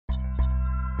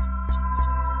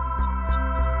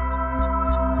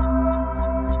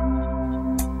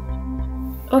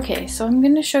Okay, so I'm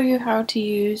going to show you how to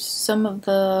use some of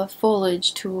the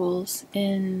foliage tools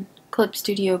in Clip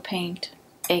Studio Paint,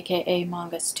 aka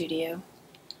Manga Studio.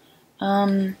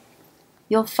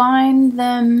 You'll find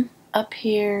them up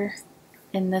here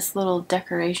in this little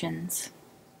decorations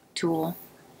tool.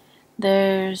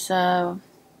 There's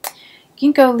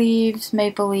ginkgo leaves,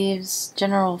 maple leaves,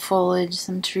 general foliage,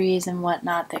 some trees and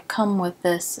whatnot that come with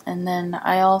this, and then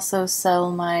I also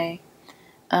sell my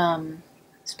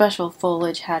special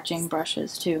foliage hatching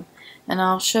brushes too, and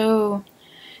I'll show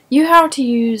you how to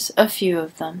use a few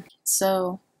of them.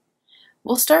 So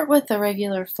we'll start with the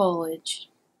regular foliage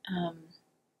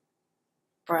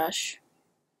brush,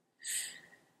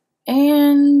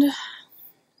 and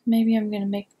maybe I'm going to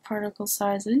make the particle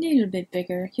size a little bit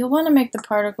bigger. You'll want to make the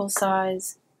particle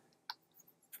size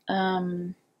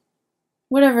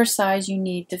whatever size you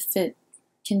need to fit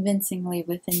convincingly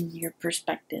within your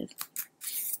perspective.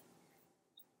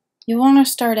 You want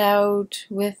to start out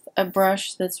with a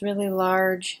brush that's really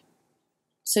large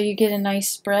so you get a nice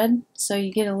spread, so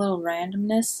you get a little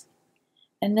randomness,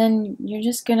 and then you're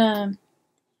just gonna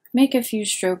make a few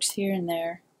strokes here and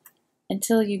there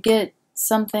until you get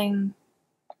something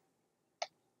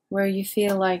where you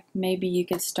feel like maybe you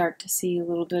could start to see a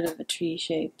little bit of a tree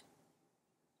shape.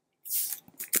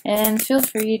 And feel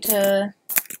free to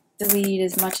delete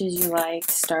as much as you like,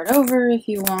 start over if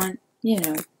you want, you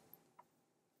know.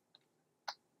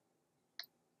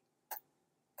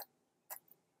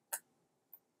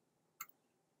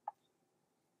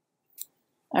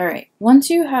 Alright, once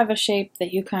you have a shape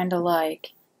that you kind of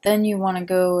like, then you want to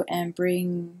go and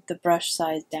bring the brush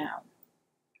size down.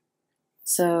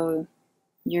 So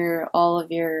all of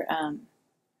your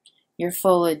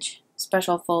foliage,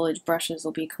 special foliage brushes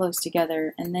will be close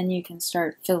together, and then you can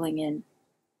start filling in.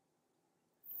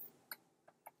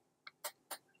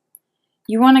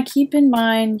 You want to keep in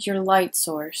mind your light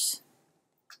source.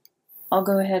 I'll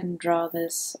go ahead and draw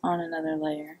this on another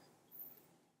layer.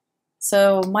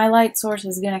 So my light source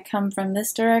is going to come from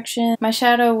this direction. My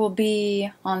shadow will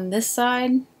be on this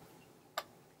side,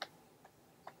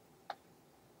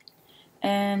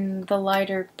 and the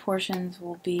lighter portions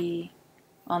will be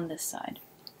on this side.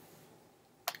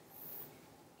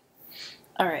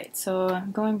 Alright, so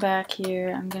I'm going back here.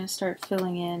 I'm going to start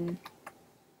filling in.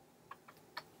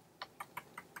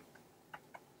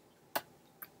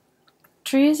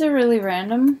 Trees are really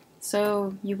random,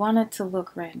 so you want it to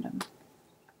look random.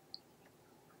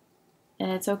 And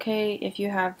it's okay if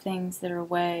you have things that are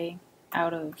way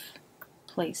out of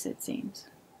place, it seems.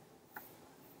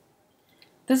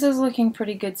 This is looking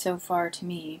pretty good so far to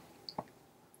me.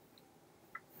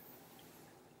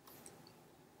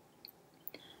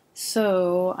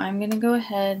 So I'm going to go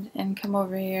ahead and come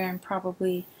over here and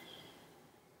probably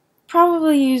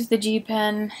use the G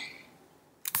pen.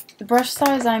 The brush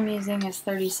size I'm using is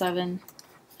 37.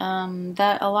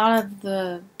 That a lot of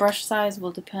the brush size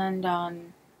will depend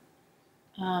on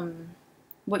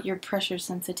what your pressure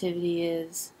sensitivity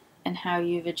is and how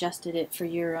you've adjusted it for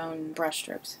your own brush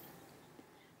strokes.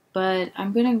 But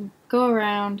I'm going to go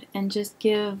around and just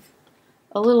give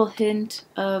a little hint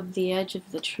of the edge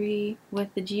of the tree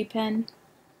with the G pen.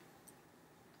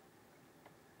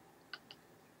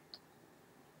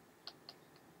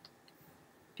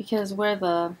 Because where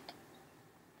the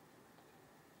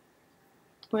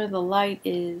light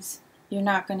is, you're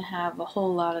not going to have a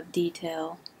whole lot of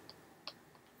detail.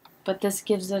 But this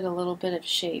gives it a little bit of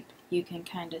shape. You can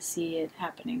kind of see it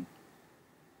happening.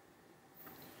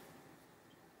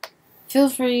 Feel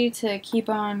free to keep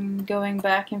on going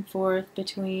back and forth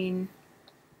between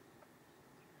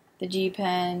the G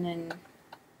pen and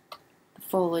the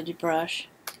foliage brush.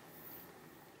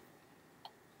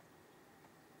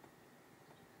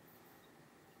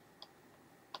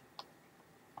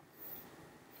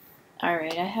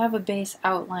 Alright, I have a base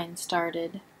outline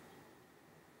started.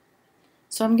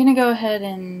 So I'm going to go ahead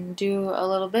and do a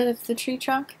little bit of the tree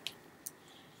trunk.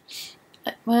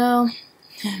 Well,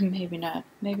 maybe not.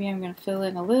 Maybe I'm going to fill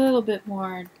in a little bit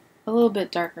more, a little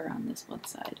bit darker on this one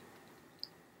side.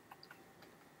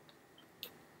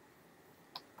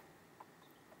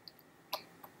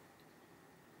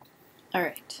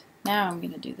 Alright, now I'm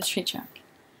going to do the tree trunk.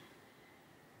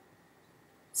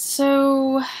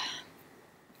 So,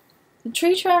 the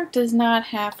tree trunk does not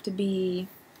have to be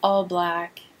all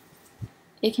black.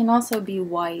 It can also be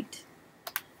white.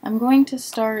 I'm going to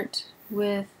start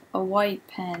with a white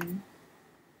pen,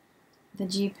 the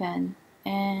G pen,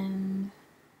 and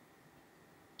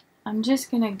I'm just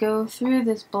going to go through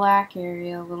this black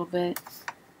area a little bit.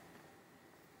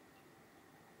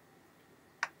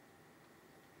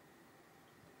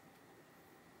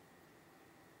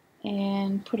 And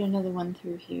and put another one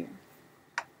through here.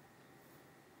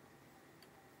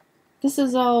 This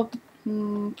is all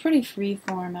pretty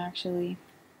freeform, actually.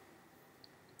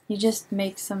 You just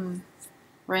make some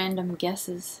random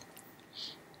guesses.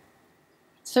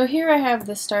 So here I have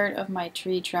the start of my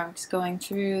tree trunks going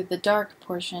through the dark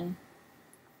portion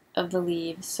of the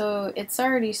leaves, so it's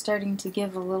already starting to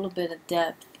give a little bit of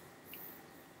depth.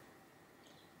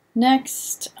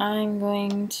 Next, I'm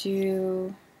going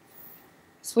to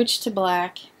switch to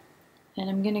black, and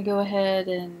I'm going to go ahead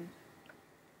and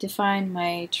define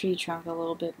my tree trunk a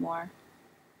little bit more.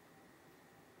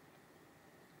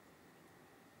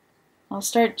 I'll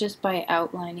start just by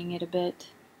outlining it a bit,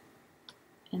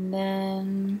 and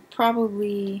then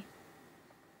probably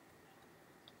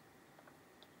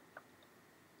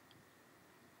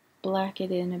black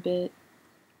it in a bit.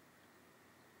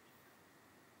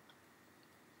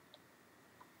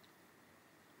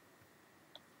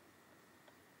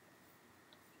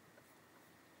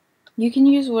 You can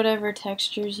use whatever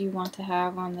textures you want to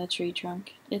have on the tree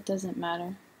trunk. It doesn't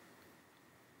matter.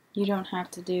 You don't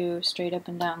have to do straight up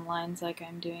and down lines like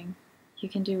I'm doing. You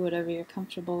can do whatever you're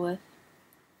comfortable with.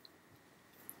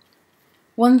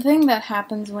 One thing that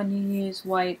happens when you use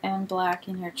white and black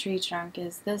in your tree trunk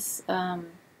is this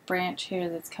branch here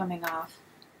that's coming off.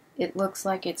 It looks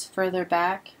like it's further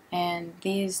back, and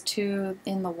these two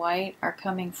in the white are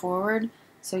coming forward,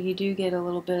 so you do get a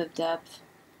little bit of depth.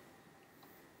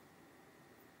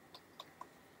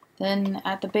 Then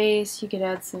at the base you could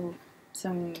add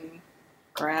some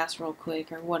grass real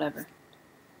quick or whatever.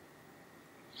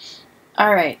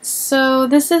 Alright, so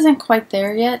this isn't quite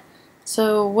there yet.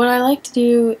 So what I like to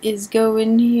do is go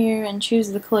in here and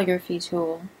choose the calligraphy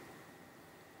tool.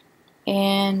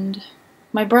 And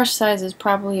my brush size is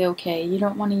probably okay. You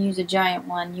don't want to use a giant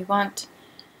one. You want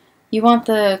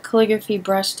the calligraphy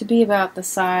brush to be about the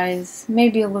size,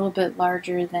 maybe a little bit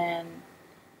larger than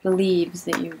the leaves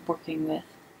that you're working with.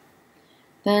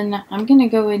 Then I'm going to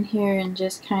go in here and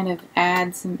just kind of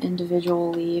add some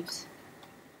individual leaves.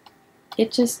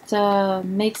 It just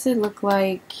makes it look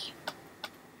like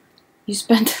you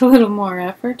spent a little more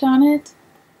effort on it,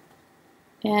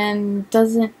 and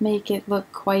doesn't make it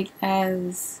look quite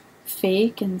as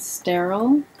fake and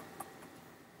sterile.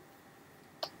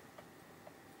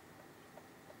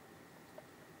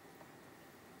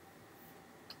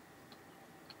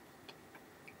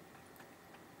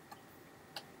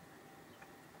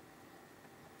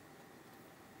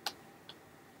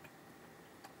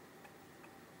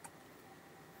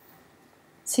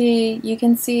 See, you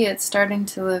can see it's starting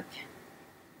to look,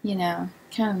 you know,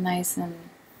 kind of nice, and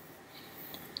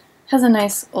has a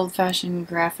nice old-fashioned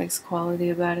graphics quality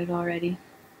about it already.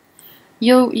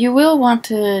 You will want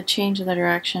to change the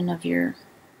direction of your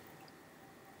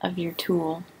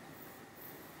tool.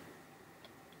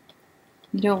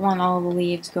 You don't want all the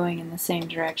leaves going in the same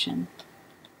direction.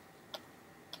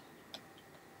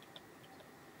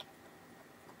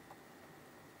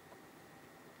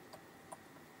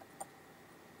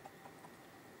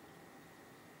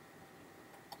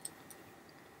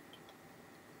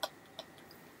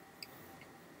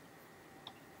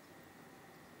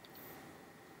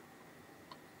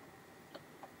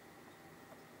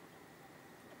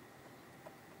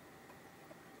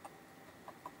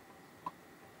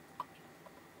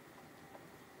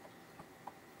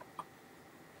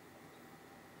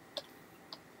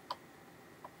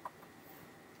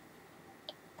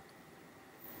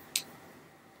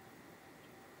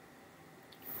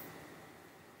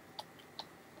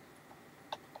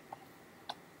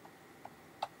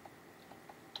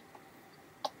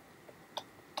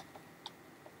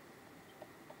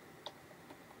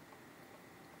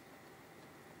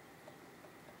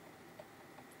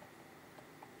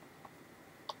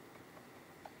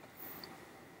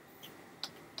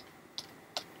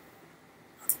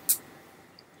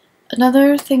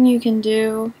 Another thing you can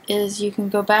do is you can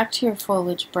go back to your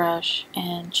foliage brush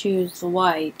and choose the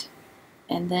white,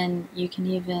 and then you can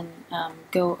even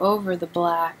go over the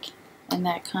black, and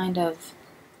that kind of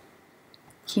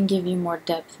can give you more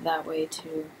depth that way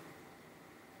too.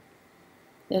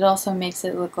 It also makes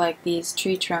it look like these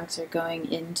tree trunks are going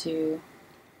into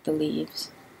the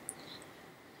leaves.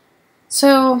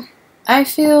 So I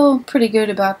feel pretty good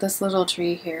about this little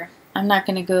tree here. I'm not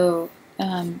going to go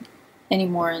any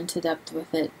more into depth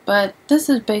with it, but this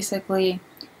is basically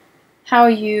how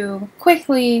you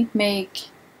quickly make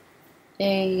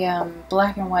a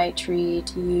black and white tree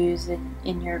to use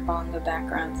in your manga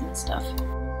backgrounds and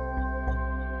stuff.